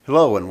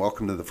Hello and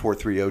welcome to the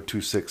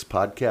 43026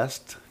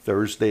 podcast,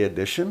 Thursday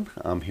edition.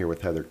 I'm here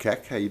with Heather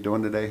Keck. How you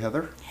doing today,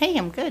 Heather? Hey,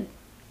 I'm good.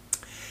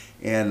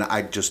 And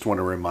I just want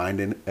to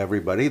remind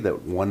everybody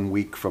that 1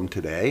 week from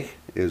today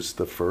is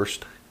the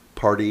first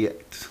party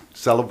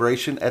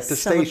celebration at the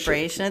station.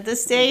 Celebration at the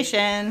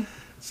station.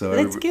 So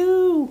let's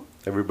go.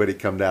 Everybody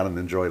come down and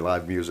enjoy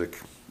live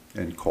music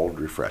and cold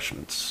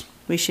refreshments.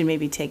 We should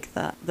maybe take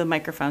the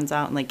microphones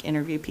out and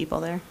interview people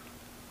there.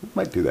 We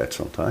might do that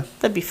sometime.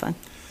 That'd be fun.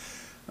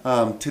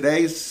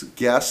 Today's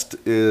guest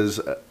is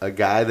a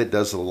guy that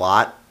does a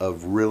lot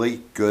of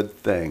really good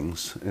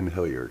things in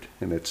Hilliard,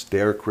 and it's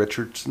Deryck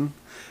Richardson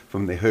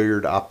from the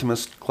Hilliard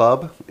Optimist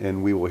Club,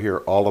 and we will hear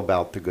all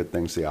about the good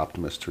things the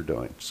Optimists are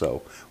doing.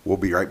 So we'll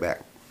be right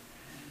back.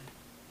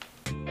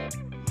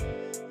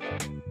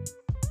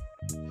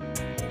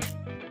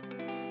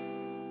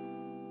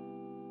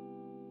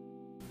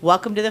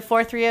 Welcome to the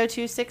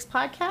 43026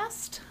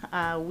 podcast.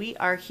 We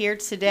are here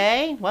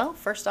today. Well,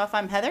 first off,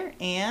 I'm Heather,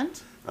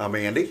 and I'm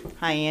Andy.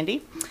 Hi,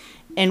 Andy.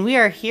 And we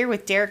are here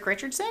with Deryck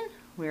Richardson.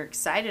 We're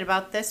excited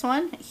about this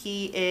one.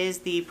 He is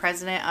the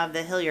president of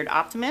the Hilliard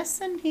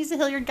Optimists, and he's a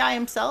Hilliard guy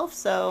himself.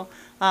 So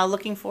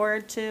looking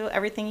forward to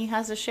everything he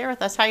has to share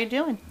with us. How you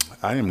doing?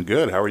 I am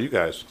good. How are you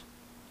guys?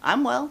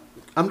 I'm well.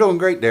 I'm doing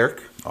great, Deryck.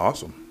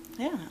 Awesome.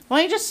 Yeah. Why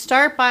don't you just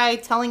start by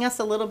telling us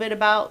a little bit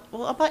about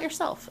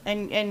yourself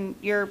and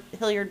your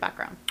Hilliard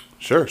background?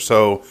 Sure.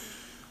 So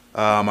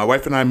my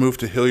wife and I moved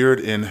to Hilliard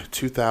in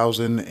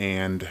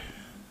 2007.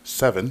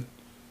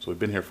 So we've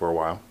been here for a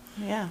while.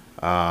 Yeah.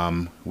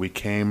 We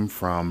came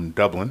from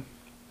Dublin,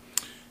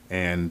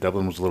 and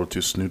Dublin was a little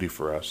too snooty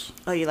for us.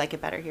 Oh, you like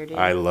it better here, do you?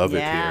 I love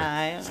it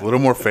here. It's a little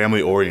more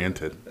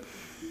family-oriented.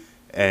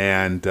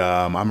 And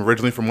I'm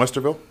originally from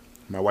Westerville.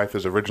 My wife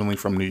is originally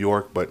from New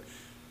York, but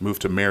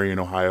moved to Marion,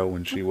 Ohio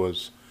when she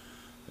was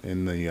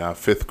in the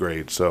fifth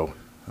grade. So,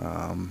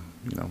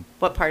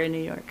 What part of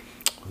New York?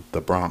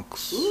 The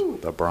Bronx. Ooh.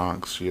 The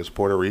Bronx. She is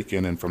Puerto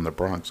Rican and from the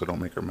Bronx, so don't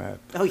make her mad.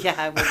 Oh, yeah,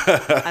 I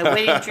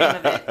wouldn't dream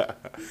of it.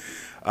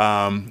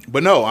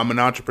 But no, I'm an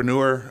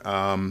entrepreneur.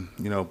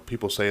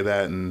 People say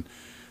that and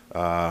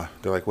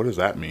they're like, what does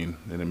that mean?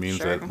 And it means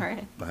Sure, that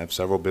right. I have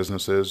several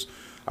businesses.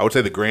 I would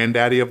say the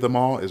granddaddy of them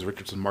all is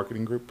Richardson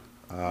Marketing Group.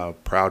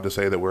 Proud to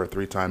say that we're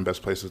 3-time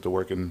best places to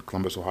work in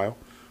Columbus, Ohio.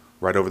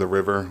 Right over the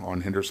river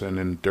on Henderson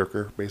and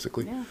Dierker,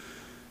 basically. Yeah.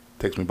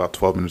 Takes me about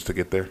 12 minutes to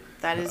get there.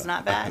 That is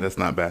not bad. That's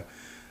not bad.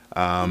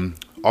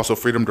 Also,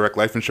 Freedom Direct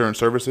Life Insurance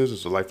Services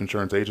is a life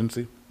insurance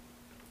agency.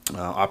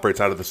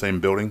 Operates out of the same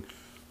building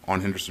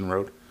on Henderson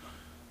Road.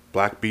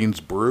 Black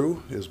Beans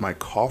Brew is my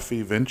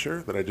coffee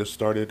venture that I just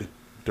started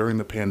during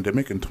the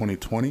pandemic in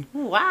 2020.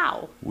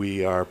 Wow.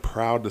 We are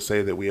proud to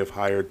say that we have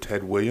hired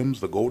Ted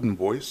Williams, the Golden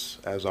Voice,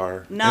 as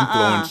our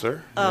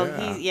influencer. Oh,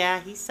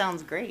 he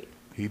sounds great.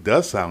 He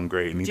does sound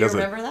great. And Do you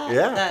remember that?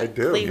 Yeah, That I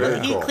do. Cleveland,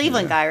 Very cool.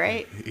 Cleveland guy,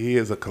 right? He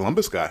is a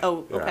Columbus guy.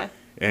 Oh, okay. Yeah.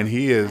 And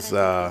he is,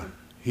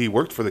 he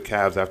worked for the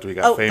Cavs after he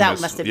got famous. That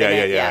must have been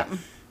it, yeah.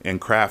 And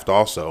Kraft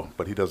also,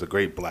 but he does a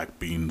great Black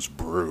Beans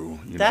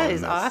brew. That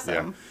is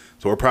awesome. Yeah.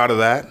 So we're proud of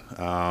that.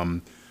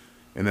 And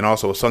then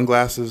also a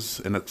sunglasses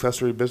and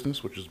accessory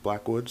business, which is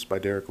Blackwoods by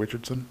Deryck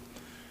Richardson.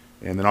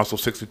 And then also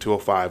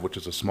 6205, which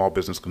is a small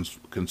business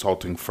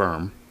consulting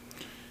firm.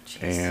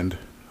 Jeez. And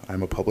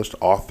I'm a published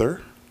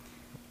author.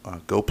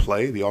 Go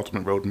Play, The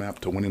Ultimate Roadmap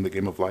to Winning the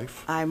Game of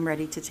Life. I'm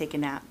ready to take a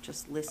nap.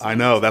 Just listen. I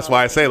know. That's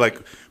why I say,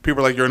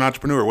 people are like, you're an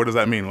entrepreneur. What does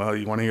that mean? Well,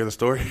 you want to hear the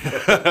story?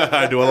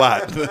 I do a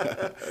lot.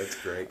 That's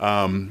great.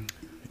 We're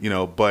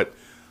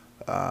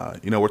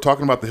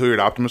talking about the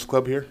Hilliard Optimist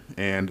Club here,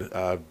 and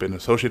I've been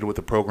associated with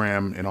the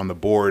program and on the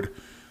board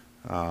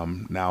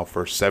now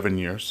for 7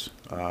 years.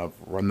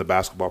 Run the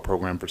basketball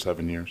program for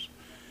 7 years.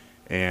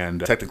 And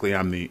technically,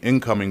 I'm the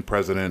incoming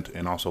president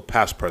and also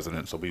past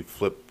president, so we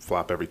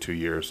flip-flop every 2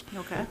 years.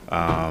 Okay.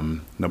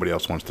 Nobody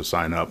else wants to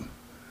sign up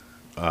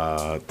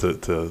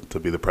to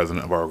be the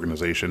president of our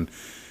organization.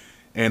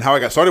 And how I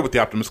got started with the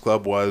Optimist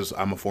Club was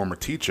I'm a former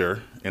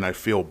teacher, and I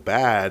feel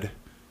bad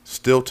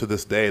still to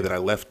this day that I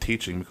left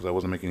teaching because I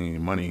wasn't making any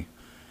money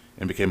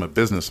and became a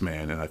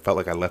businessman. And I felt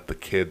like I left the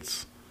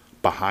kids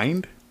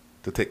behind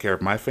to take care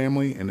of my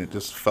family, and it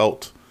just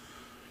felt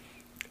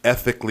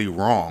ethically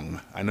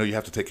wrong. I know you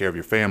have to take care of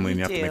your family and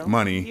you have to make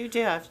money. You do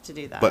have to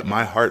do that. But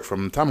my heart,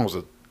 from the time I was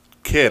a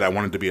kid, I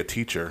wanted to be a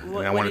teacher.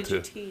 What did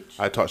you teach?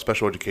 I taught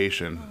special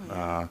education. Oh,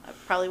 yeah. It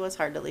probably was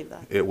hard to leave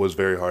that. It was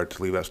very hard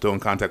to leave that. Still in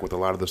contact with a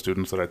lot of the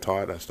students that I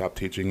taught. I stopped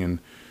teaching in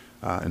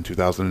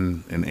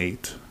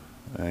 2008.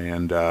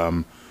 And,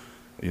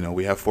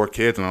 we have 4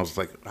 kids, and I was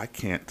like, I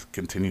can't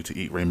continue to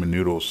eat ramen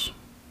noodles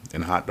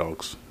and hot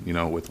dogs,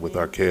 with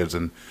our kids.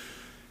 And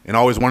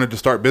always wanted to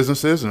start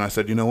businesses, and I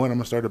said, you know what, I'm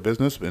going to start a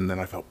business. And then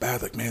I felt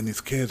bad, like, man, these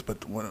kids,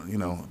 but,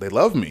 they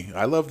love me.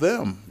 I love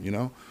them,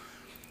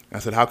 I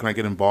said, how can I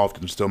get involved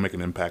and still make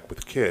an impact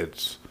with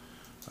kids,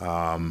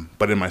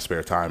 but in my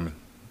spare time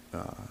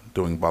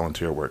doing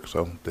volunteer work.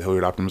 So the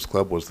Hilliard Optimist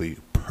Club was the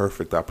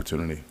perfect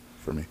opportunity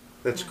for me.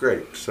 That's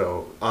great.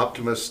 So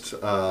Optimist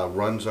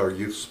runs our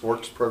youth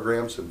sports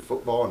programs in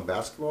football and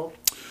basketball?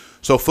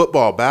 So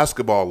football,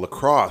 basketball,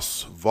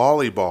 lacrosse,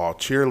 volleyball,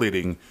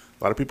 cheerleading.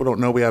 A lot of people don't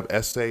know we have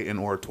essay and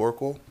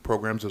oratorical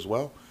programs as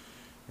well.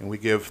 And we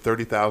give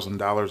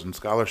 $30,000 in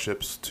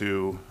scholarships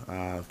to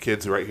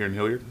kids right here in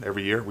Hilliard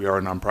every year. We are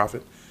a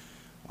nonprofit.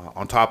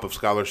 On top of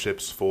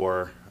scholarships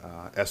for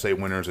essay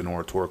winners and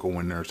oratorical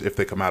winners if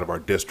they come out of our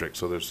district.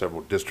 So there's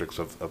several districts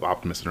of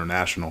Optimists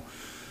International.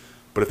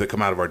 But if they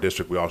come out of our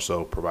district, we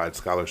also provide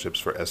scholarships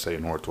for essay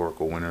and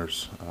oratorical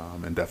winners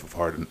and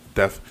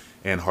deaf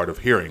and hard of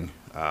hearing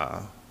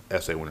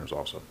essay winners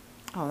also.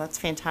 Oh, that's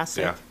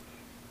fantastic. Yeah.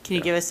 Can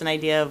you give us an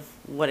idea of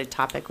what a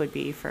topic would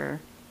be for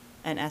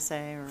an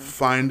essay? Or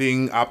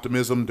Finding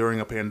optimism during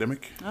a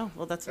pandemic. Oh,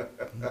 well, that's a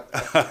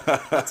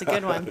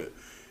good one.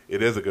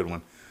 It is a good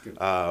one.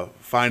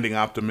 Finding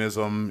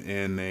optimism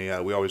in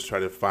we always try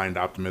to find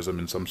optimism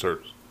in some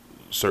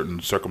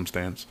certain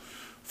circumstance.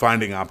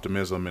 Finding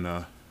optimism in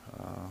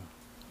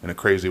a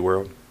crazy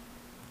world,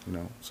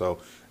 So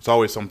it's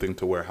always something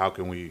to where how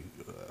can we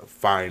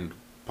find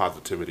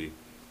positivity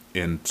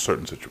in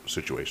certain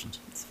situations.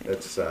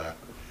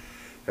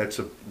 That's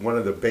one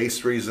of the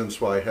base reasons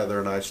why Heather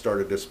and I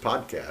started this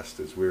podcast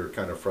is we were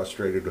kind of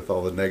frustrated with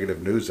all the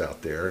negative news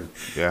out there,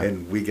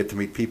 and we get to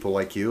meet people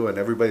like you, and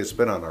everybody that's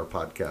been on our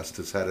podcast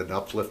has had an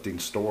uplifting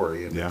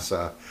story, and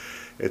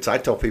it's I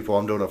tell people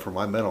I'm doing it for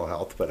my mental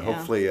health, but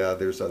hopefully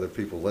there's other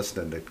people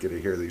listening that get to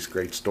hear these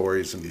great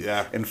stories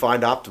and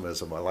find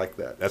optimism. I like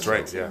that. That's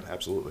right. Yeah,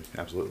 absolutely.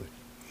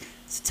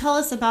 So tell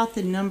us about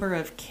the number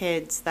of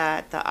kids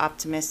that the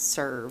Optimists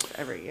serve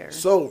every year.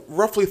 So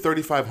roughly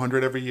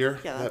 3,500 every year.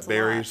 Yeah, that's that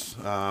varies.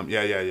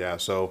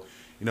 So,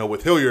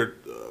 with Hilliard,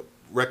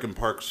 Rec and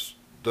Parks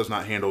does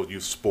not handle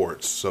youth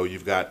sports. So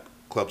you've got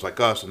clubs like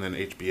us and then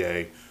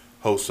HBA,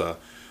 HOSA.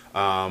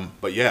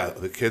 But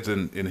the kids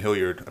in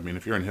Hilliard,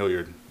 if you're in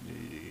Hilliard,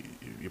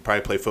 you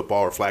probably play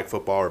football or flag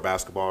football or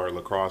basketball or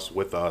lacrosse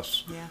with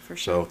us. Yeah, for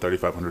sure. So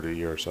 3,500 a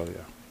year or so,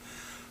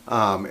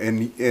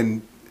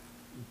 And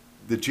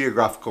the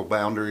geographical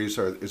boundaries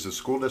is the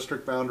school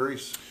district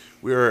boundaries?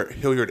 We're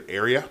Hilliard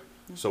area,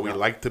 so we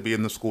like to be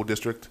in the school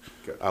district.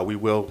 We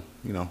will,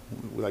 we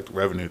like the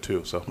revenue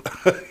too. So,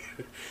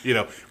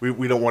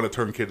 we don't want to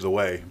turn kids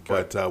away,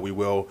 but we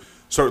will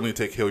certainly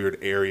take Hilliard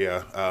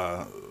area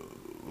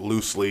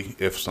loosely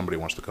if somebody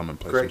wants to come and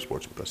play some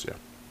sports with us. Yeah.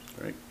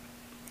 Great.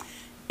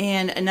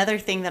 And another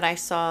thing that I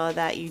saw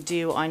that you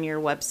do on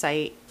your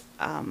website,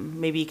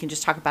 maybe you can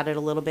just talk about it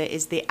a little bit,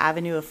 is the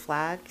Avenue of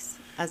Flags.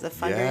 As a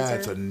fundraiser? Yeah,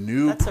 it's a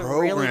new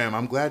program.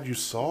 I'm glad you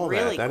saw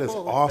that. That is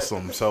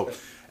awesome. So,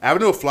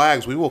 Avenue of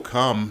Flags, we will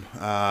come,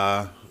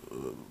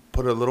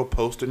 put a little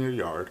post in your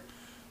yard.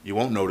 You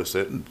won't notice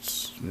it.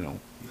 It's,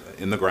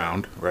 in the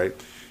ground, right?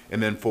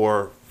 And then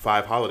for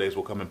 5 holidays,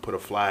 we'll come and put a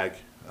flag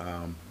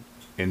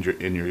in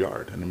your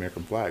yard, an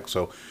American flag.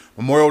 So,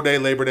 Memorial Day,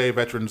 Labor Day,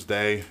 Veterans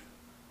Day,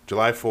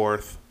 July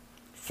 4th,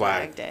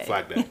 Flag Day.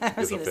 I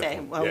was going to say, I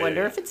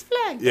wonder if it's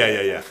Flag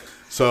Day. Yeah.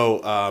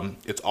 So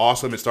it's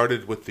awesome. It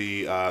started with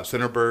the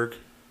Centerburg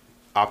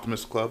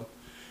Optimist Club,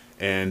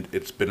 and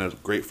it's been a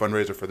great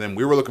fundraiser for them.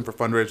 We were looking for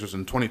fundraisers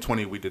in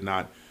 2020. We did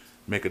not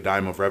make a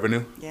dime of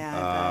revenue,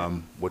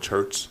 which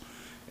hurts.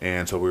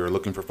 And so we were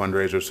looking for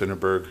fundraisers.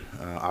 Centerburg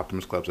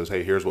Optimist Club says,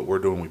 hey, here's what we're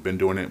doing. We've been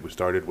doing it. We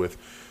started with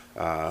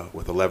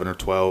 11 or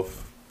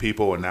 12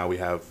 people, and now we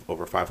have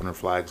over 500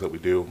 flags that we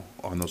do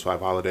on those 5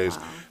 holidays.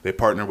 Wow. They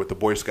partner with the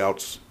Boy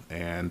Scouts,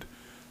 and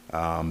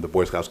the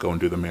Boy Scouts go and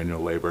do the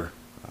manual labor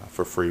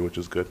for free, which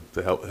is good.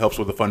 It helps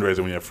with the fundraising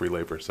when you have free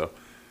labor. So,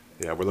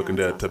 we're looking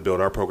to build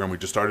our program. We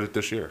just started it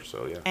this year.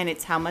 So, And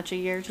it's how much a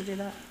year to do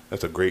that?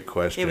 That's a great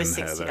question. It was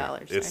 $60.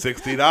 Heather. It's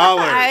 $60.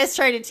 I was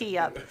trying to tee you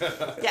up.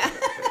 Yeah.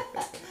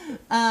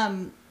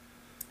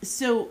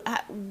 So,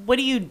 what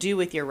do you do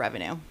with your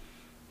revenue?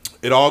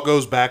 It all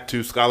goes back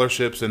to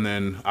scholarships and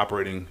then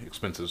operating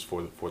expenses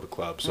for the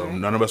club. So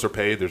none of us are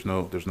paid. There's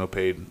no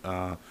paid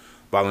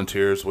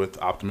volunteers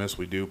with Optimists.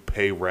 We do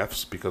pay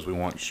refs because we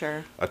want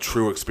a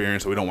true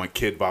experience. So we don't want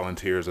kid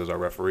volunteers as our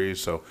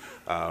referees. So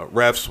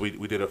refs,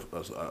 we did a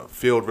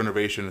field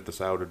renovation at the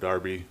Scioto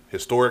Derby,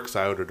 historic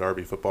Scioto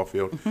Derby football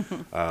field.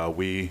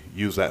 We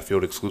use that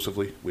field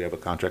exclusively. We have a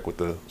contract with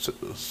the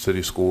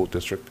city school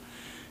district,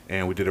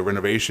 and we did a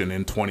renovation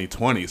in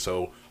 2020.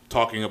 So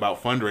talking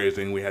about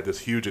fundraising, we had this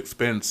huge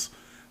expense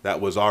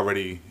that was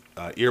already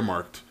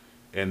earmarked.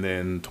 And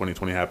then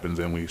 2020 happens,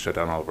 and we shut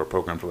down all of our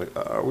programs. We're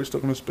like, are we still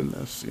going to spend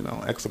this,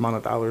 X amount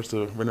of dollars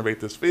to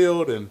renovate this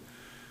field? And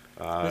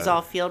it was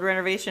all field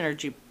renovation, or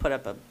did you put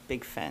up a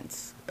big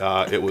fence?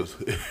 It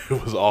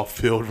was all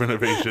field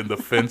renovation. The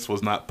fence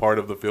was not part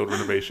of the field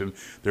renovation.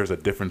 There's a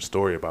different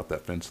story about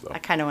that fence, though. I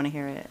kind of want to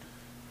hear it.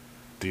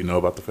 Do you know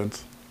about the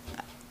fence?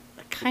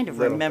 I kind of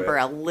remember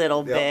a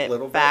little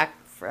bit back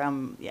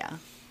from,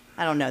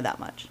 I don't know that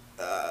much.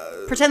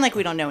 Pretend like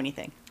we don't know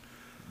anything.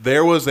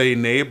 There was a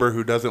neighbor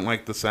who doesn't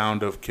like the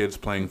sound of kids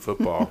playing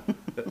football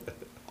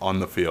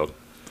on the field.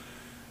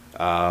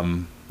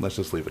 Let's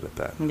just leave it at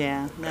that.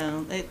 Yeah,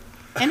 no.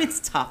 And it's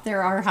tough.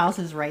 There are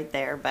houses right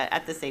there, but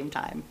at the same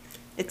time,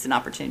 it's an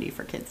opportunity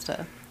for kids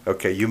to...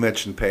 Okay, you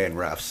mentioned paying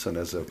refs, and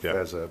as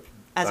a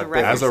As a I've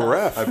ref. been- As a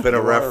ref. I've been a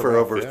You ref are for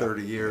over yeah.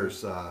 30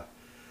 years. Are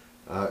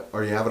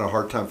you having a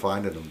hard time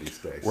finding them these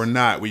days? We're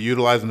not. We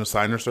utilize an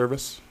assigner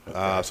service.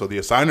 So the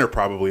assigner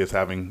probably is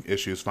having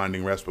issues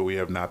finding refs, but we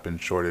have not been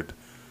shorted,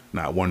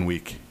 not 1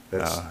 week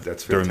That's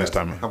during this fantastic.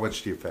 time. How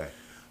much do you pay?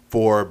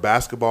 For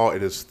basketball,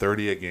 it is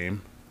 $30 a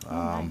game.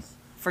 Nice.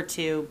 For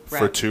two refs.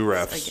 For two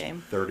refs. A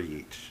game. 30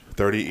 each.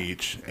 30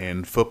 each.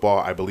 And football,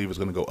 I believe, is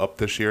going to go up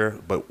this year,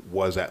 but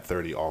was at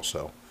 30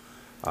 also.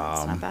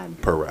 That's not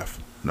bad. Per ref.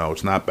 No,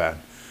 it's not bad.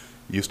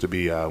 Used to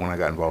be when I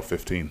got involved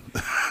 15.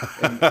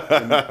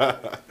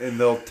 And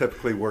they'll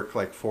typically work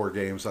like 4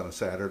 games on a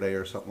Saturday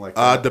or something like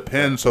that?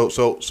 Depends.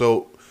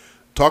 So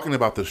talking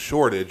about the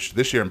shortage,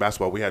 this year in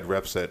basketball, we had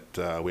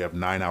refs we have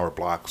 9-hour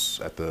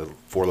blocks at the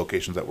 4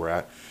 locations that we're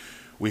at.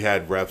 We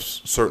had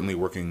refs certainly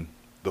working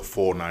the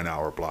full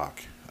 9-hour block,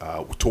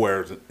 to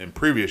where in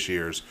previous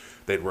years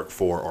they'd work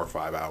 4 or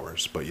 5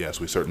 hours. But yes,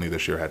 we certainly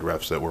this year had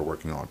refs that were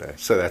working all day.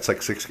 So that's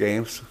like 6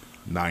 games?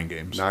 9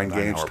 games. 9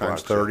 games 9-hour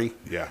times blocks, 30?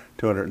 Yeah.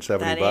 $270.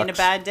 That ain't a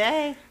bad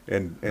day.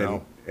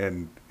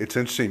 And it's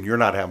interesting, you're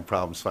not having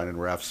problems finding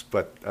refs,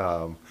 but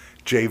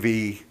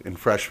JV and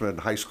freshman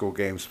high school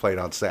games played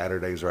on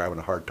Saturdays are having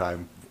a hard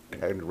time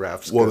finding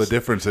refs. Well, the 'cause-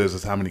 difference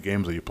is how many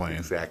games are you playing?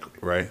 Exactly.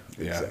 Right?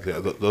 Exactly.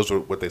 Yeah. Those are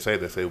what they say.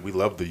 They say we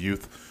love the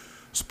youth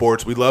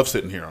sports. We love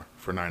sitting here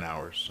for 9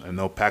 hours, and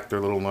they'll pack their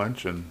little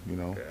lunch and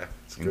Yeah,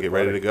 it's and good get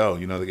ready money. to go.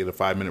 They get a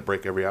 5-minute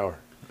break every hour.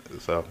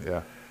 So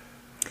yeah.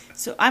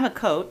 So I'm a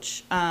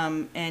coach,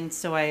 and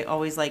so I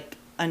always like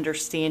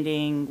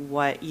understanding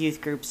what youth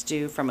groups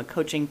do from a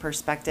coaching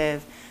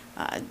perspective.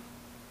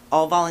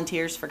 All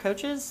volunteers for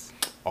coaches?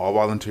 All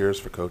volunteers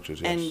for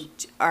coaches. Yes. And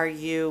are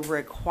you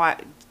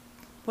required?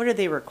 What are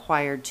they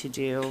required to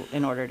do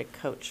in order to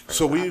coach? For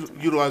So the we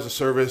Optimists? utilize a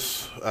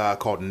service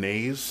called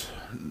NAYS,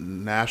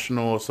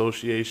 National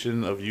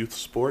Association of Youth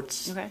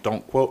Sports. Okay.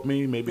 Don't quote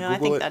me. Maybe No, I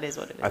Google think it. that is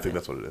what it is. I think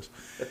that's what it is.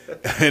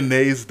 And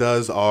NAYS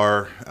does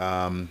our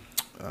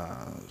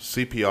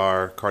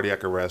CPR,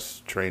 cardiac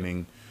arrest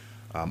training,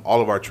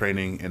 all of our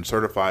training, and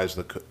certifies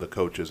the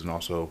coaches, and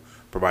also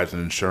provides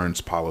an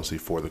insurance policy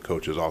for the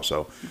coaches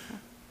also.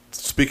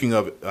 Speaking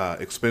of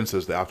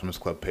expenses, the Optimist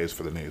Club pays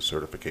for the NAYS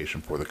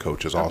certification for the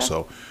coaches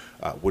also.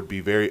 Would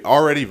be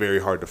already very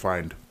hard to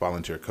find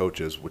volunteer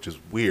coaches, which is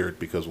weird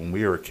because when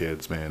we were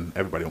kids, man,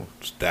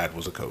 everybody's dad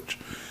was a coach.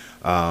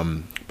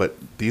 But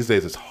these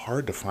days it's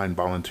hard to find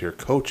volunteer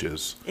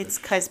coaches. It's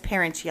because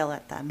parents yell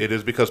at them. It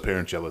is because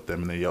parents yell at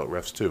them and they yell at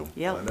refs too.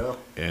 Yep. I know.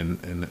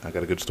 And I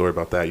got a good story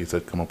about that. You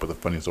said come up with a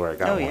funny story. I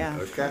got Oh, one. yeah.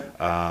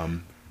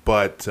 Okay.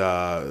 But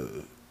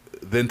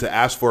then to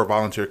ask for a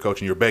volunteer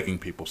coach, and you're begging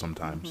people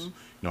sometimes.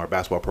 Mm-hmm. Our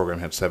basketball program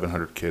had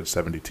 700 kids,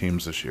 70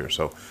 teams this year.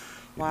 So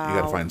you got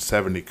to Wow. find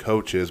 70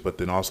 coaches. But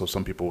then also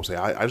some people will say,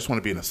 I just want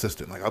to be an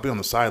assistant. Like, I'll be on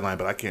the sideline,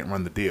 but I can't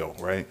run the deal,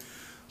 right?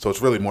 So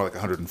it's really more like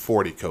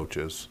 140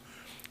 coaches.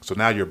 So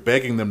now you're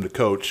begging them to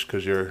coach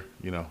because you're,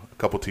 a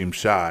couple teams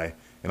shy,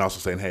 and also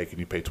saying, hey, can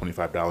you pay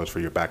 $25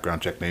 for your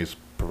background check? NAYS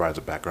provides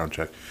a background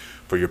check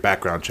for your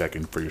background check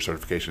and for your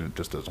certification. It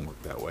just doesn't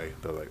work that way.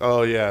 They're like,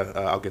 oh, yeah,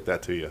 I'll get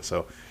that to you.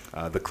 So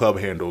the club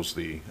handles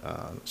the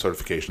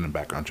certification and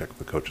background check of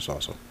the coaches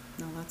also.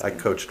 No, that's I good.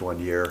 coached one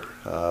year,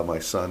 my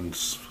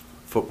son's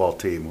football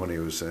team when he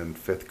was in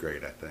 5th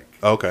grade, I think.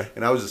 Okay.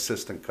 And I was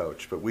assistant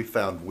coach, but we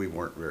found we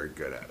weren't very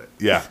good at it.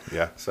 Yeah,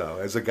 yeah. So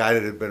as a guy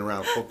that had been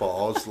around football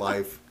all his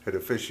life, had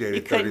officiated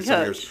You couldn't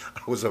 30-some coach. years,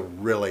 I was a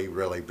really,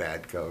 really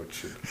bad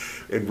coach.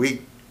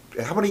 And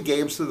how many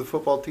games do the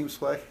football teams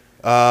play?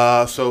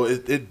 So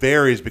it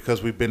varies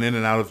because we've been in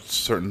and out of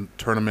certain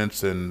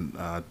tournaments, and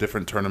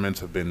different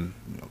tournaments have been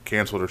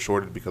canceled or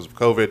shorted because of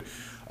COVID,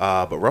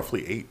 but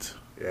roughly 8.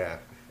 Yeah.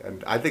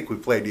 And I think we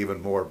played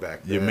even more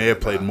back then. You may have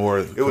played more.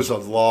 It was a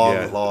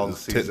long, long it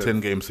was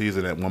season 10-game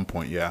season at one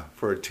point, yeah.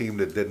 for a team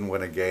that didn't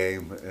win a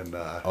game. And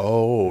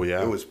Oh,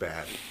 yeah. it was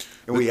bad.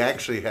 And we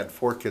actually had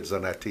 4 kids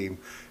on that team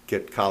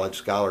get college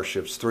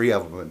scholarships, 3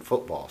 of them in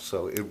football.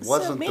 So it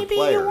wasn't maybe the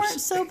players. you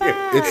weren't so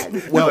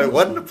bad. No, it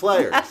wasn't the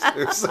players.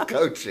 It was the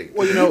coaching.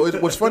 Well,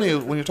 what's funny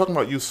is when you're talking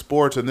about youth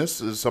sports, and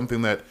this is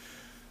something that,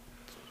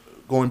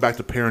 going back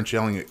to parents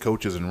yelling at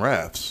coaches and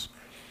refs,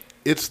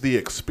 it's the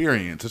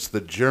experience, it's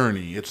the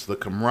journey, it's the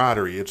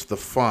camaraderie, it's the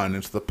fun,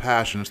 it's the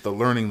passion, it's the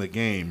learning the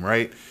game,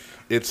 right?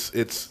 It's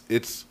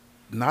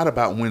not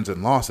about wins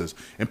and losses.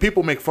 And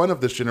people make fun of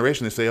this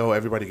generation. They say, oh,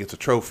 everybody gets a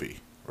trophy,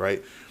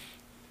 right?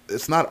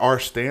 It's not our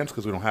stance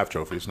because we don't have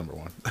trophies, number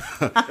one.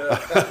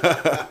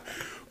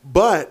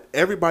 But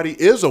everybody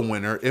is a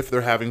winner if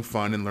they're having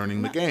fun and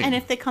learning the game. And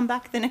if they come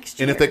back the next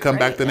year. And if they come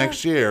back right? the Yeah.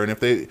 next year,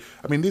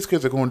 and these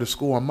kids are going to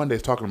school on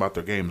Mondays talking about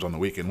their games on the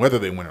weekend, whether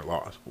they win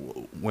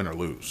or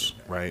lose,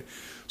 right?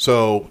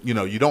 So,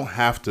 you don't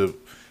have to,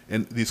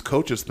 and these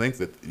coaches think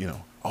that,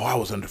 oh, I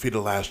was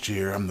undefeated last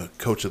year, I'm the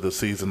coach of the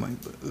season.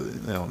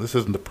 Like, this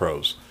isn't the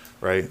pros,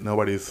 right?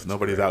 Nobody's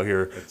out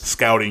here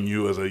scouting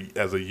you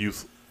as a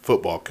youth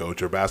football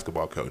coach or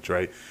basketball coach,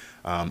 right?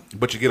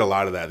 But you get a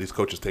lot of that. These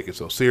coaches take it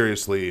so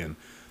seriously, and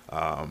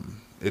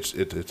it's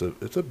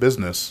a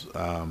business.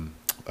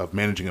 of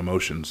managing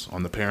emotions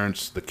on the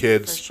parents, the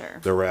kids, For sure.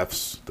 the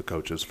refs, the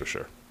coaches, for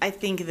sure. I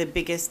think the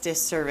biggest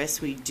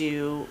disservice we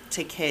do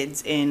to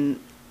kids in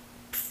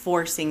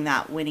forcing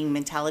that winning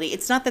mentality,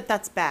 it's not that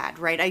that's bad,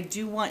 right? I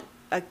do want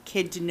a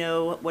kid to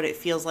know what it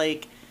feels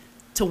like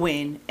to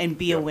win and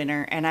be a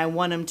winner, and I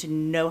want them to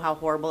know how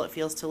horrible it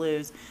feels to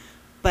lose.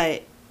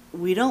 But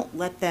we don't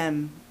let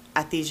them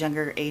at these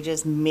younger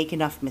ages make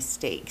enough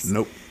mistakes.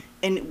 Nope.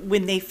 And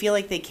when they feel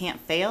like they can't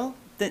fail,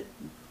 then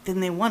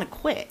they want to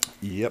quit.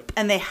 Yep.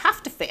 And they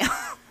have to fail.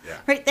 Yeah.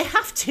 Right? They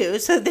have to,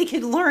 so they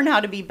can learn how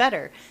to be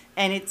better.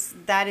 And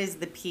that is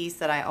the piece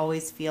that I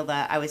always feel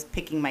that I was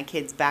picking my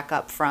kids back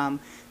up from,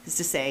 is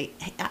to say,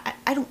 hey,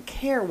 I don't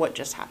care what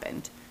just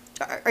happened.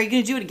 Are you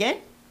going to do it again?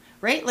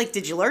 Right? Like,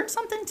 did you learn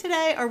something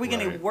today? Are we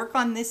going to work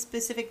on this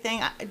specific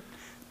thing?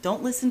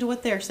 Don't listen to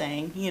what they're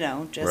saying.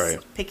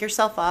 Just pick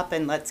yourself up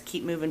and let's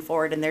keep moving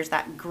forward. And there's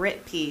that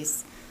grit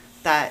piece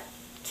that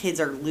kids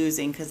are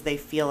losing because they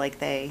feel like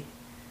they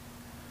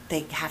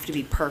have to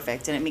be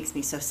perfect, and it makes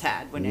me so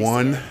sad when I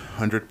see it.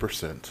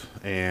 100%.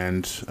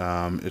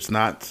 And it's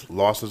not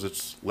losses,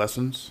 it's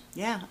lessons.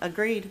 Yeah,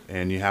 agreed.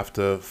 And you have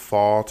to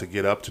fall to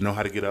get up, to know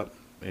how to get up,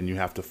 and you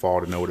have to fall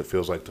to know what it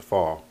feels like to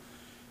fall.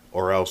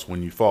 Or else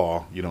when you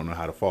fall, you don't know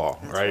how to fall,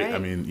 right? I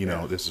mean,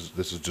 this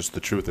is just the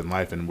truth in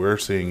life, and we're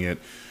seeing it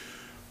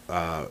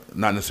not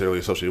necessarily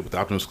associated with the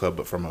Optimist Club,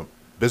 but from a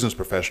business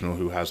professional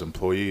who has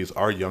employees.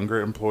 Our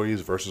younger employees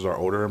versus our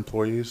older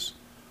employees,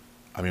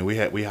 I mean, we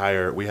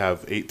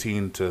have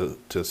 18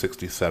 to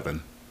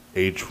 67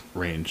 age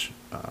range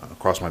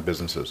across my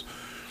businesses.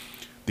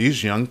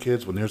 These young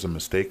kids, when there's a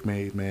mistake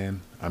made,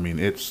 man, I mean,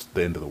 it's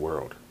the end of the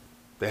world.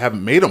 They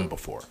haven't made them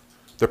before.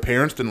 Their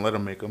parents didn't let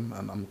them make them.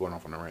 I'm going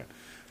off on a rant.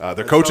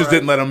 Their coaches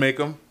didn't let them make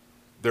them.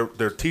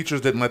 Their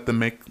teachers didn't let them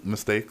make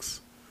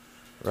mistakes,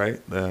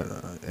 right?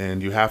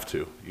 And you have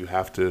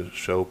to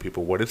show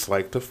people what it's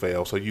like to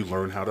fail, so you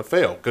learn how to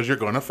fail, because you're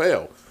going to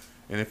fail.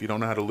 And if you don't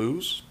know how to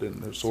lose,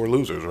 then they're sore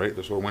losers, right?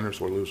 They're sore winners,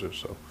 sore losers.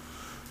 So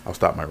I'll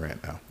stop my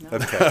rant now. No.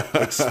 Okay,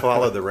 let's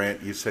follow the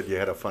rant. You said you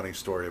had a funny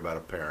story about a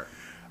parent.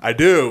 I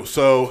do.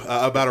 So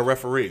about a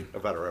referee.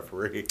 About a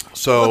referee.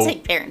 So We'll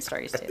take parent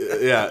stories too.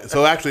 yeah.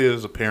 So actually, it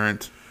is a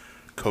parent,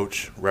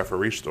 coach,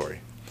 referee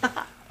story.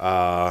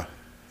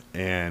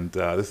 And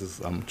this is,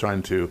 I'm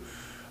trying to,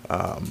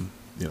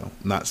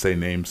 not say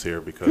names here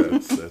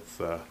because it's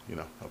a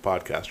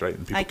podcast, right?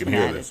 And people can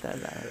hear this.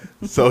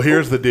 So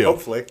here's the deal.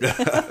 Hopefully.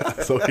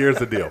 So here's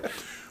the deal.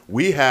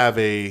 We have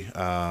a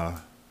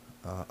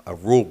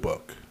rule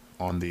book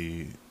on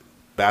the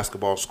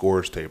basketball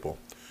scores table.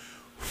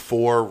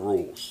 4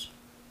 rules.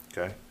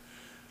 Okay.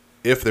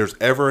 If there's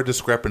ever a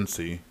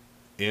discrepancy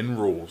in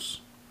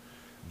rules,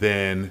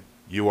 then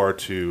you are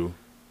to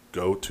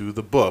go to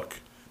the book.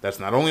 That's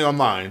not only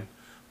online,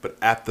 but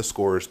at the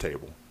scorer's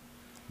table.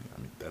 I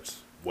mean,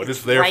 that's what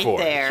it's there right for.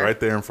 there. It's right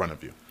there in front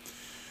of you.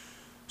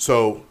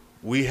 So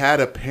we had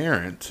a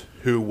parent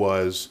who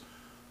was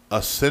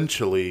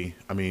essentially,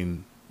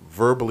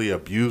 verbally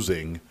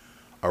abusing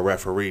a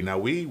referee. Now,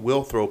 we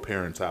will throw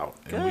parents out,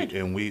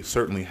 and we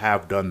certainly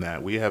have done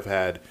that. We have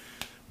had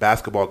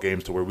basketball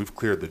games to where we've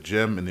cleared the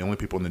gym, and the only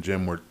people in the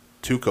gym were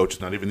 2 coaches,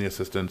 not even the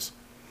assistants,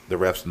 the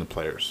refs and the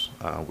players.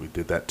 We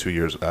did that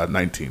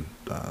 2019,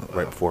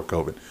 right before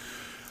COVID.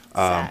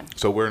 Sad.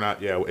 So we're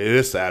not, it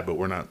is sad, but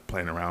we're not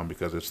playing around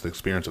because it's the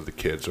experience of the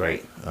kids,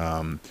 right?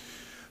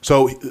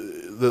 So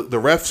the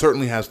ref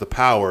certainly has the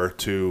power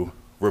to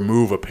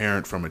remove a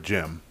parent from a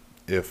gym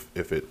if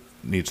it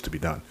needs to be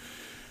done.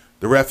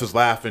 The ref is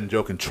laughing,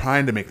 joking,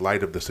 trying to make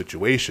light of the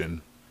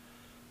situation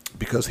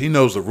because he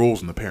knows the rules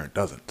and the parent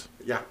doesn't.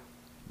 Yeah.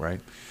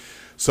 Right?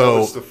 That So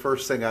was the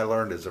first thing I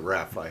learned as a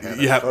ref. I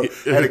had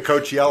a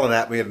coach yelling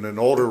at me, and an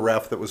older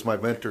ref that was my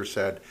mentor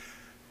said,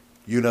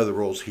 "You know the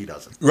rules, he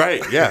doesn't."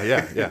 Right.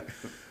 Yeah.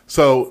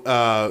 So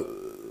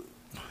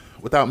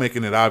without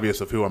making it obvious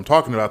of who I'm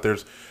talking about,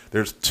 there's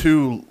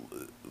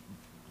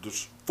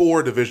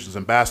 4 divisions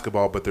in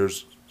basketball, but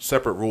there's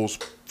separate rules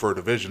for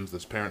divisions.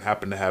 This parent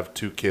happened to have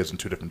 2 kids in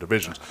 2 different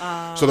divisions.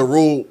 So the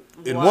rule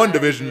in one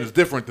division is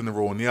different than the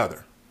rule in the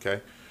other.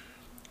 Okay.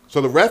 So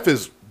the ref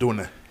is doing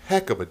a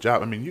heck of a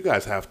job. I mean, you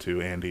guys have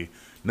to, Andy,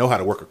 know how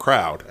to work a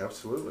crowd.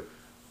 Absolutely.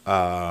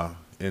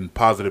 In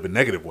positive and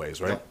negative ways,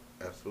 right?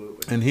 Yeah,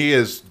 absolutely. And he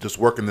is just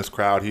working this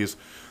crowd. He's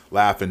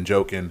laughing,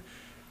 joking.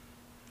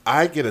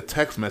 I get a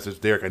text message,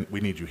 Deryck, we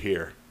need you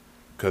here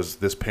because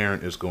this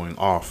parent is going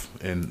off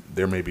and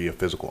there may be a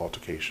physical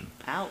altercation.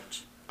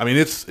 Ouch. I mean,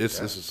 this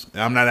is,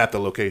 I'm not at the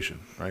location,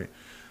 right?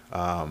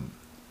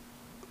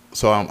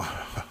 So I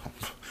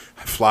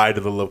fly to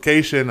the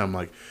location. I'm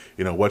like,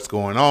 what's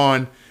going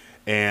on?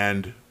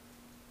 And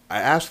I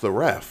asked the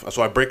ref.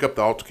 So I break up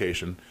the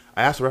altercation.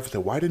 I asked the ref, I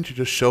said, why didn't you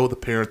just show the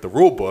parent the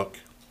rule book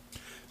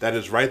that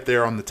is right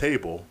there on the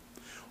table,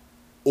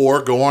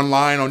 or go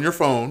online on your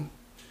phone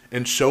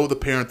and show the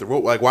parent the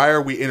rule? Like, why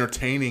are we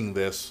entertaining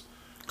this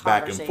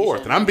back and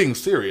forth? And I'm being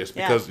serious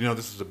because,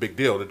 this is a big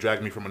deal to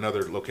drag me from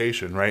another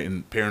location, right?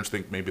 And parents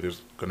think maybe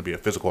there's going to be a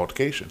physical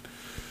altercation.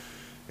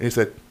 And he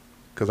said,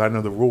 because I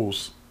know the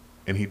rules,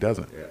 and he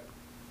doesn't. Yeah.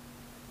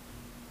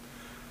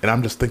 And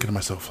I'm just thinking to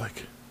myself,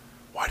 like,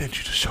 why didn't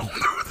you just show them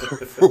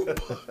the rule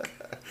book?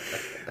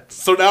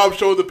 So now I'm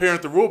showing the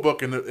parent the rule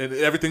book, and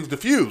everything's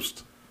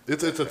diffused.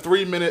 It's a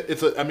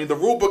 3-minute. I mean, the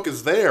rule book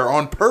is there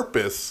on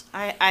purpose.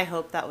 I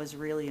hope that was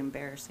really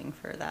embarrassing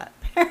for that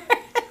parent.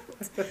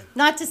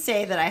 Not to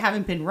say that I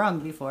haven't been wrong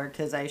before,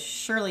 because I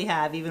surely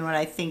have, even when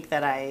I think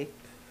that I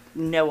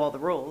know all the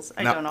rules.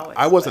 I don't always.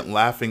 I wasn't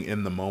laughing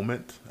in the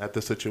moment at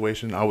the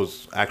situation. I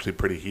was actually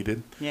pretty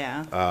heated.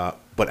 Yeah.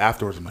 But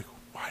afterwards, I'm like,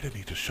 why didn't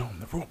he just show him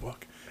the rule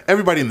book?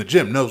 Everybody in the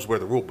gym knows where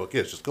the rule book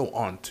is. Just go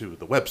on to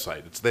the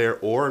website. It's there,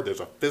 or there's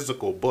a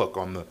physical book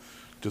on the.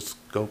 Just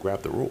go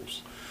grab the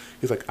rules.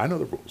 He's like, I know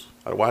the rules.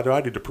 Why do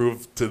I need to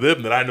prove to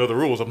them that I know the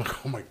rules? I'm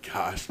like, oh my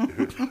gosh,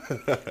 dude.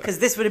 Because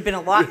this would have been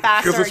a lot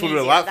faster. Because this would have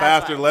been a lot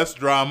faster, less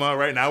drama.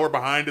 Right now we're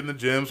behind in the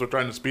gyms. We're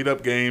trying to speed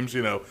up games,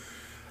 you know.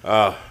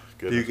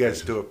 Do you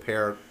guys do a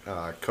parent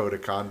code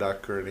of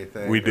conduct or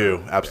anything? We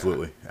do.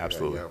 Absolutely.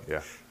 Absolutely.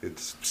 Yeah.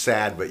 It's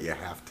sad, but you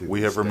have to.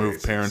 We have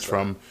removed parents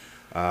from,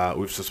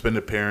 we've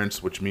suspended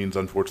parents, which means,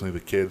 unfortunately,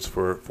 the kids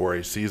for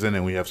a season,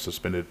 and we have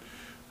suspended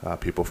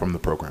people from the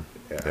program.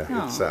 Yeah.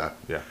 Oh. It's,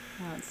 yeah.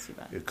 Oh, that's too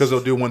bad. Because they'll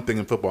do one thing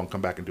in football and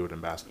come back and do it in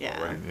basketball,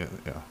 Yeah. right?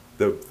 Yeah.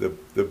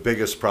 the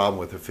biggest problem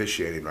with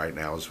officiating right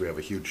now is we have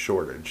a huge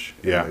shortage.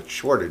 Yeah. And the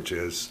shortage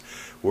is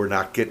we're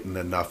not getting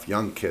enough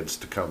young kids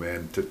to come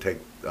in to take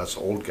us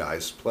old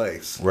guys'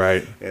 place.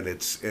 Right. And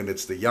it's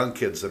the young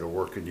kids that are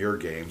working your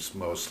games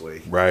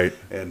mostly. Right.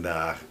 And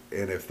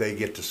if they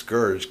get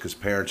discouraged because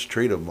parents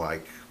treat them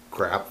like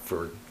crap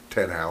for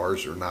 10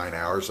 hours or 9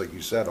 hours, like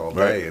you said, all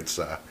day, Right.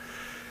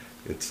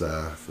 it's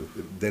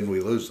then we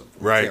lose them.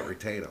 We Right. can't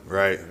retain them.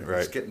 Right, And right.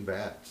 It's getting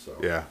bad. So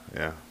Yeah.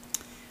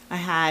 I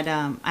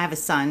have a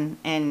son,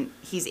 and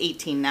he's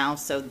 18 now,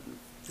 so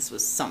this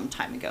was some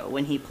time ago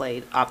when he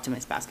played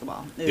Optimist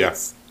basketball.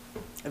 It's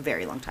a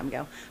very long time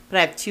ago. But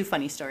I have two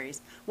funny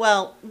stories.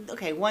 Well,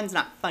 okay, one's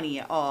not funny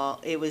at all.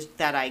 It was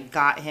that I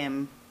got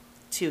him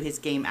to his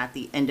game at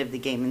the end of the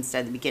game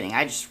instead of the beginning.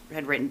 I just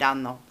had written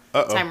down the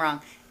time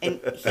wrong. And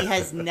he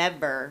has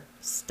never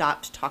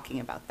stopped talking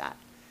about that.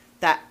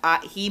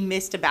 He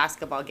missed a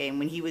basketball game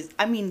when he was,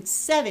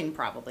 7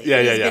 probably. Yeah,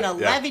 It's yeah, been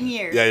 11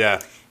 years.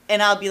 Yeah.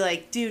 And I'll be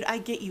like, dude, I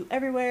get you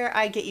everywhere.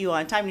 I get you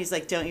on time. And he's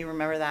like, don't you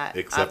remember that?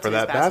 Except for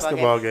Optimist that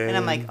basketball game. And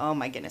I'm like, oh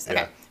my goodness.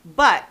 Okay. Yeah.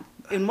 But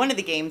in one of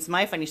the games,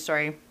 my funny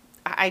story,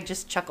 I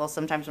just chuckle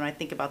sometimes when I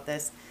think about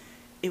this.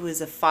 It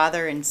was a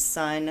father and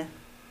son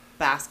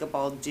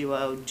basketball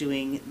duo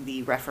doing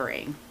the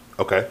refereeing.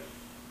 Okay.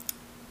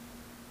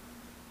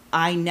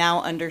 I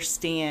now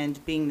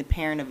understand, being the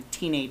parent of a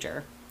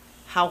teenager,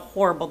 how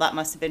horrible that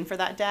must have been for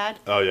that dad.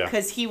 Oh, yeah.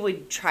 Because he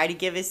would try to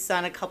give his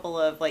son a couple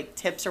of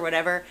tips or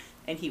whatever,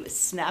 and he was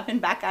snapping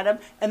back at him,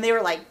 and they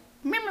were like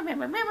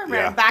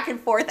Yeah. back and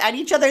forth at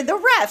each other. The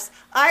refs.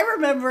 I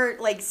remember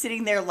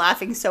sitting there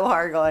laughing so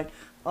hard, going,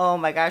 "Oh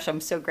my gosh,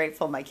 I'm so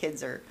grateful my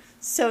kids are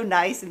so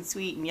nice and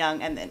sweet and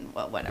young." And then,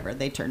 well, whatever,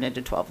 they turned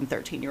into 12 and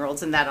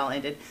 13-year-olds, and that all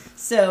ended.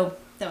 So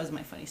that was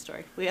my funny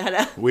story. We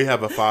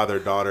have a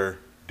father-daughter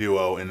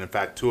duo, and in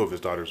fact, 2 of his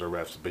daughters are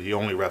refs, but he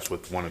only refs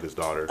with one of his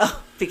daughters.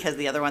 Oh, because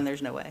the other one,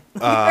 there's no way.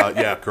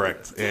 Yeah,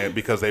 correct. And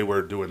because they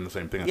were doing the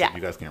same thing. I Yeah. said,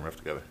 you guys can't ref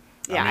together.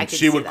 Yeah, I could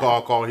she see would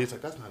that. call. He's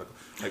like, that's not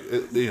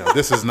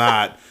this is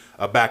not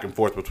a back and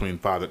forth between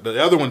father.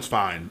 The other one's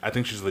fine. I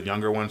think she's the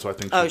younger one, so I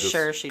think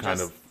She kind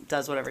just of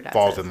does whatever dad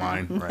falls says. in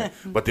line, right?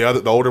 But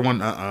the older one,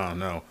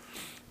 no.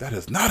 That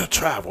is not a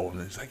travel.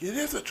 And he's like, it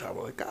is a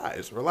travel. Like,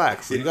 guys,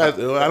 relax. You guys,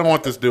 I don't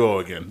want this duo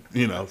again.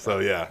 So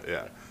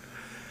yeah.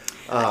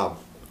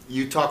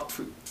 You talked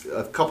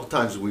a couple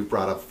times. We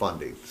brought up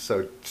funding,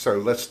 so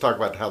let's talk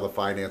about how the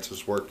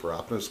finances work for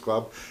Optimist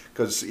Club.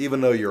 Because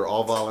even though you're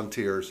all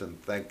volunteers,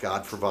 and thank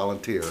God for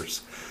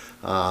volunteers,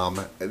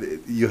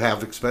 you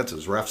have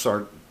expenses. Refs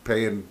aren't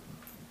paying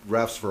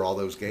refs for all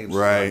those games.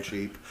 Right. It's not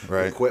cheap.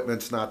 Right.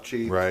 Equipment's not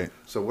cheap. Right.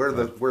 So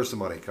where's the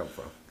money come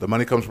from? The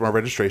money comes from our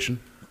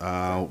registration.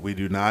 We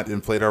do not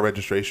inflate our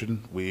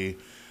registration.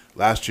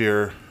 Last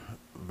year,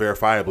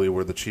 verifiably,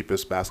 we're the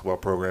cheapest basketball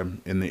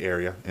program in the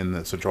area, in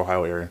the Central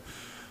Ohio area,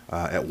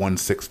 at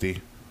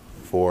 $160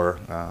 for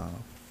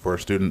a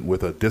student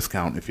with a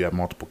discount if you have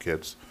multiple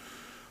kids.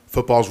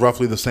 Football's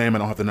roughly the same. I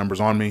don't have the numbers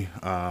on me.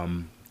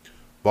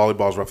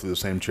 Volleyball's roughly the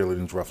same.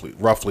 Cheerleading's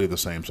roughly the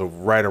same. So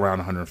right around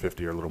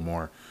 150 or a little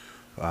more.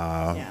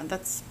 Yeah,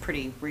 that's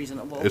pretty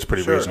reasonable. It's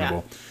pretty Sure.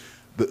 reasonable.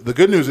 The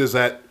good news is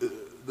that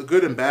the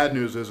good and bad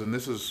news is, and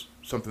this is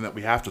something that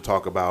we have to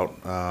talk about,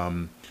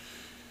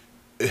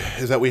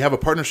 is that we have a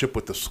partnership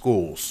with the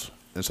schools,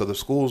 and so the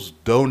schools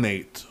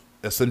donate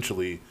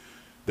essentially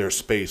their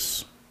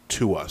space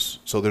to us.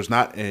 So there's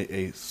not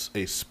a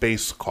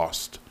space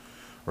cost,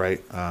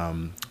 right?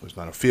 There's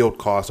not a field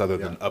cost other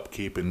than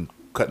upkeep and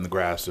cutting the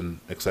grass and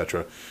et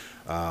cetera.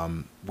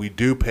 We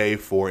do pay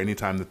for any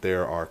time that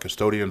there are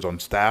custodians on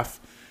staff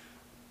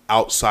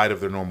outside of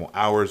their normal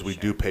hours. We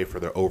do pay for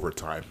their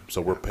overtime.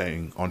 So we're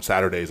paying on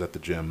Saturdays at the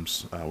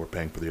gyms. We're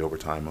paying for the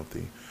overtime of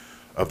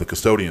the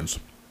custodians.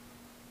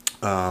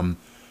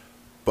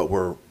 But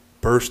we're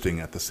bursting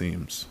at the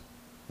seams.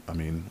 I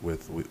mean,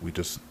 we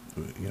just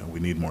we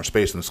need more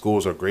space, and the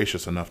schools are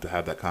gracious enough to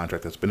have that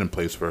contract that's been in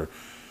place for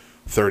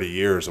 30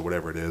 years or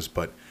whatever it is.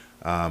 But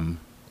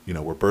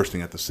we're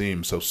bursting at the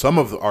seams. So some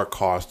of our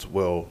costs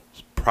will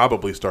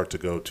probably start to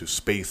go to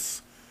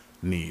space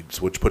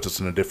needs, which puts us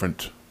in a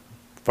different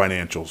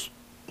financial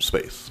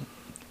space,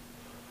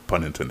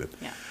 pun intended.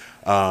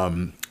 Yeah.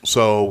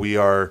 So we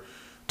are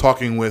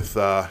talking with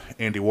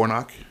Andy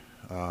Warnock.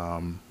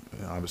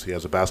 Obviously, he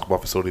has a basketball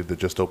facility that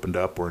just opened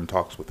up. We're in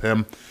talks with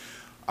him.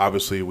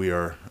 Obviously, we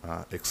are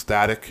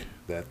ecstatic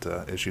that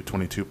issue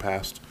 22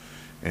 passed,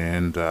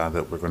 and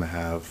that we're going to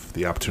have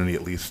the opportunity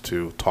at least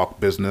to talk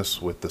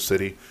business with the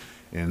city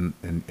in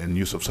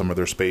use of some of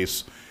their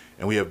space.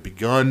 And we have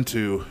begun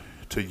to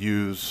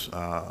use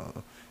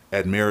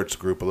Ed Merritt's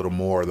group a little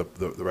more,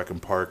 the Rec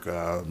and Park,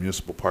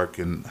 Municipal Park,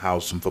 and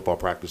house some football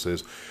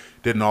practices.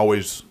 Didn't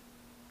always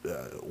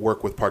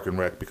work with Park and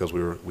Rec because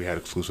we had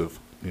exclusive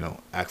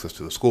access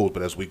to the schools,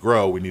 but as we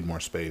grow, we need more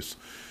space.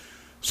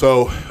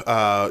 So,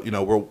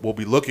 we'll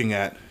be looking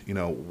at,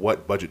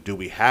 what budget do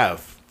we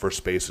have for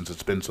space, since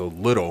it's been so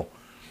little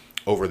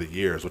over the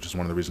years, which is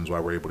one of the reasons why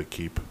we're able to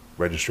keep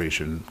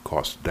registration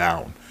costs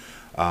down.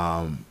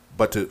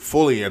 But to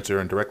fully answer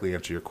and directly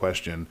answer your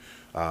question,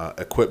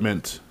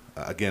 equipment,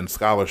 again,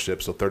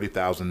 scholarships, so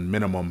 $30,000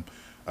 minimum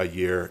a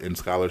year in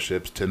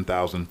scholarships,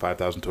 $10,000,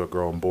 $5,000 to a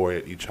girl and boy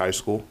at each high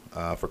school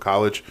for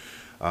college.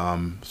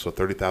 So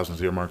 $30,000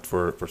 is earmarked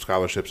for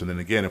scholarships. And then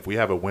again, if we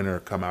have a winner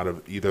come out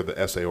of either the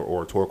essay or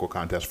oratorical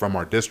contest from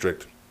our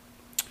district,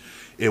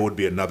 it would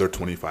be another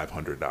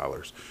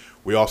 $2,500.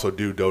 We also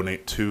do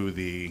donate to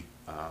the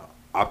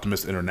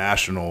Optimist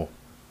International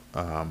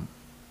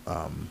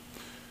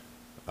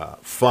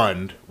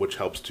fund, which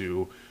helps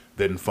to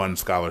then fund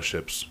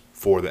scholarships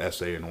for the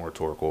essay and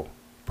oratorical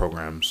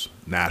programs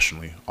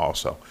nationally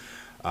also.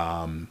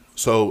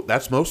 So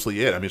that's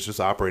mostly it. I mean, it's just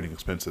operating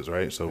expenses,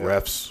 right? So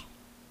refs,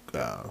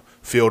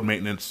 field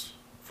maintenance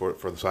for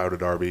the Scioto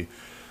Derby.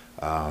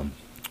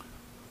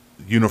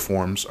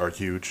 Uniforms are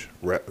huge.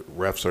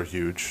 Refs are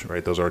huge,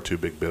 right? Those are our two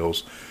big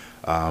bills.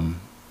 And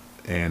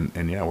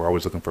we're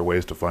always looking for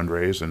ways to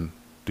fundraise and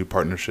do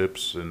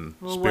partnerships and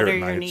spirit nights. What are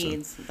your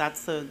needs?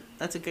 That's a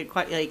good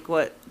question. Like,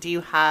 what do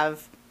you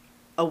have?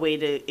 A way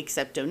to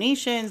accept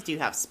donations? Do you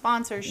have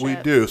sponsorship? We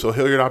do. So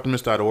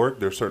HilliardOptimist.org.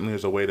 There certainly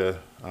is a way to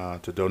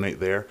donate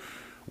there.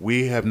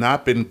 We have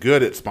not been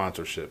good at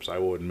sponsorships, I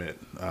will admit,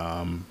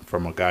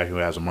 from a guy who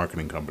has a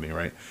marketing company,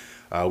 right?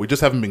 We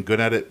just haven't been good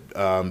at it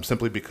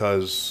simply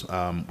because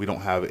we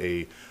don't have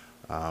a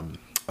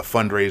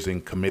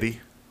fundraising committee,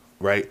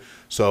 right?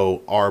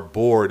 So our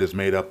board is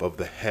made up of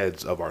the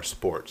heads of our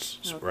sports,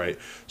 okay, right?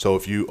 So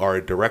if you are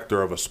a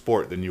director of a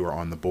sport, then you are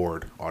on the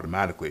board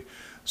automatically.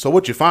 So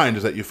what you find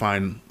is that you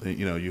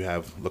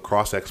have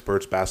lacrosse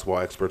experts, basketball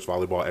experts,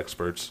 volleyball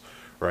experts,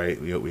 right?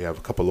 We have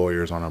a couple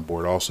lawyers on our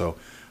board also,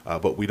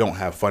 but we don't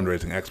have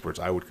fundraising experts.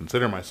 I would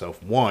consider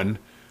myself one,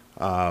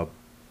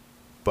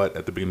 but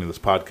at the beginning of this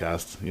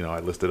podcast, I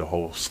listed a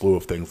whole slew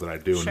of things that I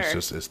do,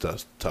 and sure,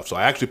 it's tough. So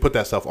I actually put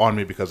that stuff on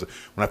me because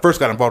when I first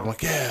got involved, I'm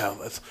like,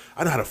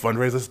 I know how to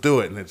fundraise, let's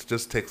do it. And it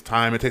just takes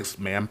time, it takes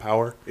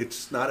manpower.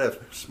 It's not a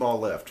small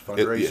lift.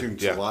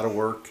 Fundraising's a lot of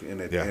work, and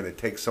it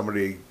takes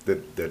somebody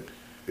that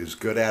is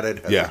good at it,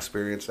 has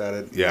experience at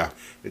it. Yeah.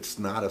 It's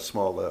not a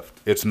small lift.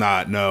 It's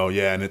not, no,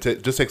 and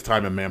it just takes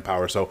time and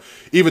manpower. So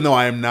even though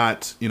I am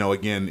not,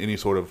 again, any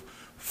sort of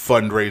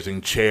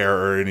fundraising chair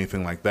or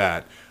anything like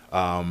that,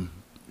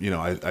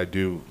 I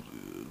do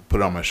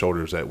put it on my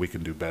shoulders that we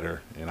can do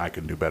better, and I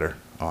can do better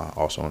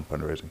also in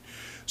fundraising.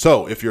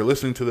 So if you're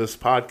listening to this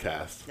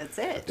podcast, that's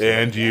it,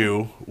 and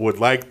you would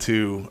like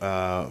to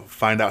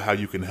find out how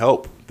you can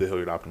help the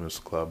Hilliard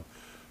Optimist Club,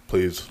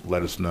 please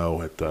let us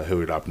know at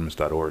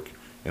HilliardOptimist.org.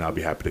 And I'll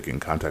be happy to get in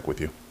contact with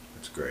you.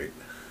 That's great.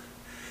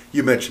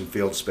 You mentioned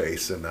field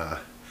space, and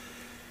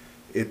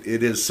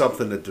it is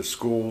something that the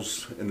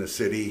schools in the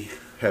city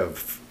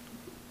have,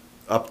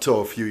 up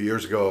till a few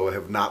years ago,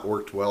 have not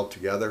worked well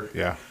together.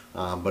 Yeah.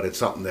 But it's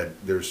something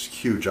that there's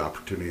huge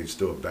opportunities to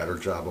do a better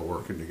job of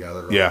working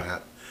together on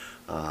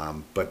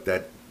that. But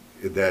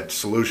that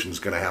solution is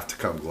going to have to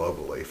come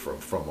globally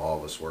from all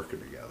of us working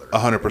together.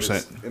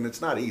 100%. And it's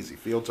not easy.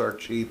 Fields aren't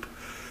cheap.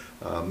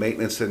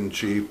 Maintenance isn't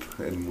cheap,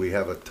 and we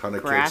have a ton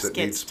of Grass kids that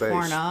need gets space.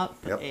 torn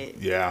up.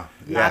 Yep.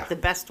 Not the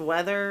best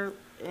weather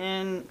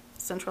in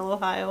Central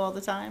Ohio all the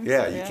time.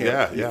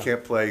 Yeah, you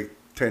can't play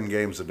 10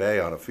 games a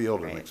day on a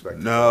field and expect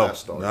it to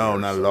last all year. No,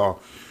 not at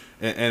all.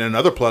 And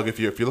another plug, if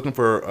you're looking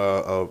for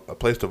a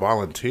place to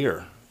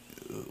volunteer,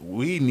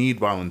 we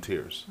need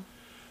volunteers.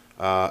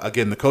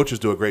 Again, the coaches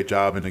do a great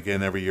job, and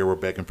again, every year we're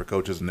begging for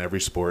coaches in every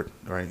sport,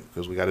 right?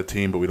 Because we got a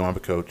team, but we don't have a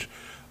coach.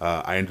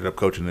 I ended up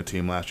coaching the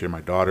team last year. My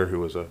daughter,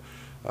 who was a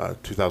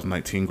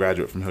 2019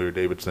 graduate from Hilliard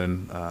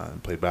Davidson,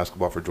 and played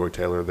basketball for Joy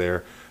Taylor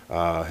there,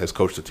 has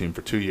coached the team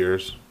for 2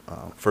 years.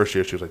 First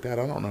year, she was like, "Dad,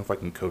 I don't know if I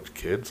can coach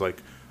kids. Like,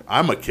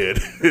 I'm a kid."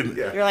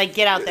 You're like,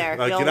 get out there.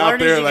 Like, You'll get learn out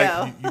there. as you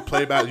Like,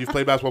 go. you've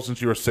played basketball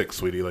since you were 6,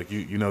 sweetie. Like,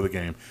 you know the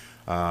game.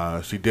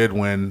 She did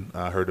win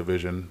her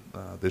division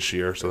this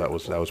year, so that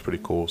was pretty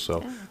cool.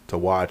 So to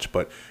watch,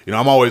 but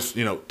I'm always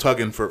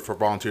tugging for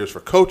volunteers for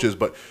coaches,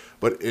 but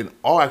in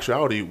all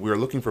actuality, we're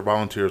looking for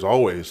volunteers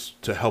always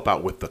to help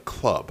out with the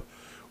club.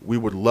 We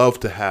would love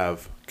to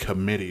have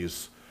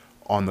committees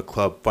on the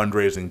club,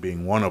 fundraising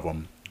being one of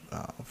them.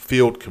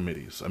 Field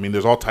committees. I mean,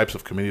 there's all types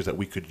of committees that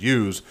we could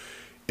use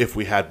if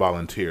we had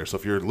volunteers. So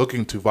if you're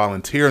looking to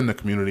volunteer in the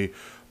community,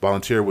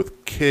 volunteer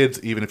with kids,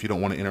 even if you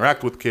don't want to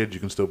interact with kids, you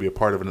can still be a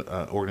part of an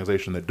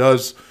organization that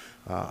does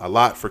a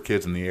lot for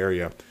kids in the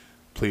area.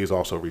 Please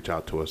also reach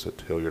out to us at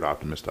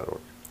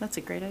hilliardoptimist.org. That's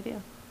a great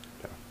idea.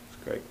 Yeah,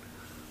 it's great.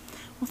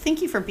 Well,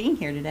 thank you for being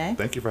here today.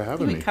 Thank you for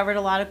having me. We covered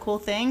a lot of cool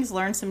things,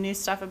 learned some new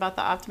stuff about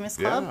the Optimist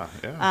Club.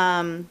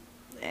 Yeah.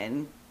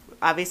 And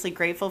obviously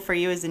grateful for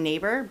you as a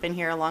neighbor. Been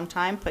here a long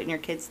time, putting your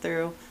kids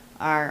through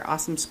our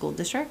awesome school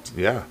district.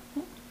 Yeah.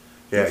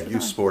 Yeah,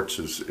 youth sports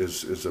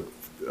is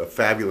a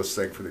fabulous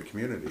thing for the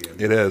community. And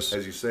it is.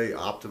 As you say,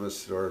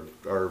 Optimists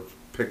are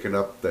picking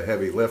up the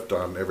heavy lift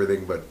on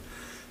everything but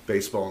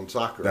baseball and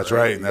soccer. That's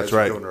right. You That's guys are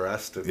right. doing the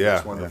rest, and Yeah,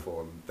 it's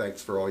wonderful. And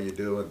thanks for all you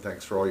do, and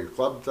thanks for all your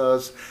club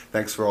does.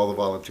 Thanks for all the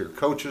volunteer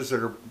coaches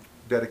that are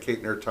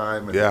dedicating their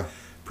time. And Yeah.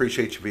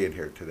 appreciate you being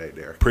here today,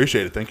 Deryck.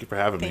 Appreciate it. Thank you for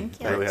having me.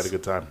 Thank you. Really had a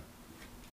good time.